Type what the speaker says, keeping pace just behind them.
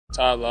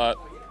Todd Lott,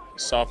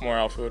 sophomore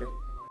outfielder.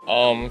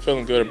 I'm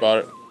feeling good about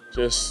it.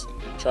 Just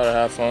try to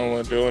have fun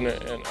when doing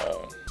it, and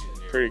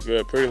pretty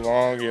good, pretty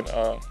long, and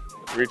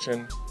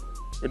reaching.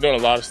 We're doing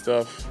a lot of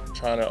stuff,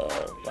 trying to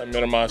like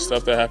minimize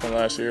stuff that happened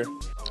last year.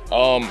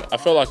 I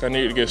felt like I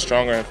needed to get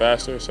stronger and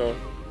faster, so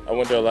I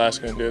went to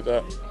Alaska and did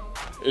that.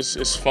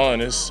 It's fun.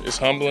 It's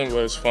humbling,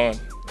 but it's fun.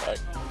 Like,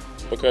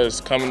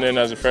 because coming in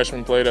as a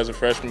freshman, played as a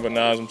freshman, but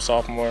now as a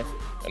sophomore,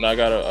 and I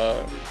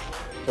gotta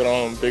put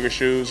on bigger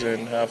shoes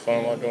and have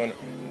fun while doing it.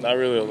 Not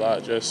really a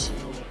lot, just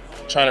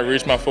trying to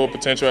reach my full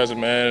potential as a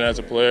man and as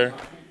a player,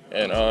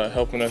 and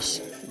helping us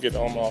get the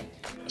home off.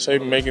 I say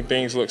making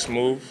things look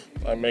smooth,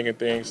 like making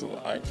things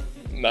like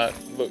not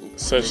look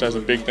such as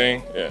a big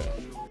thing. Yeah,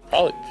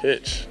 probably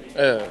pitch.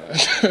 Yeah,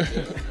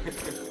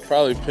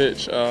 probably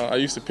pitch. I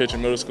used to pitch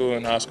in middle school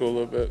and high school a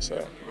little bit,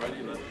 so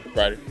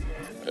righty.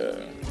 Yeah,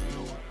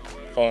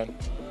 fun.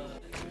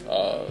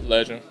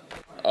 Legend.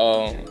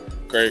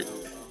 Great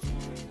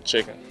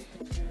chicken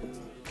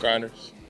grinders.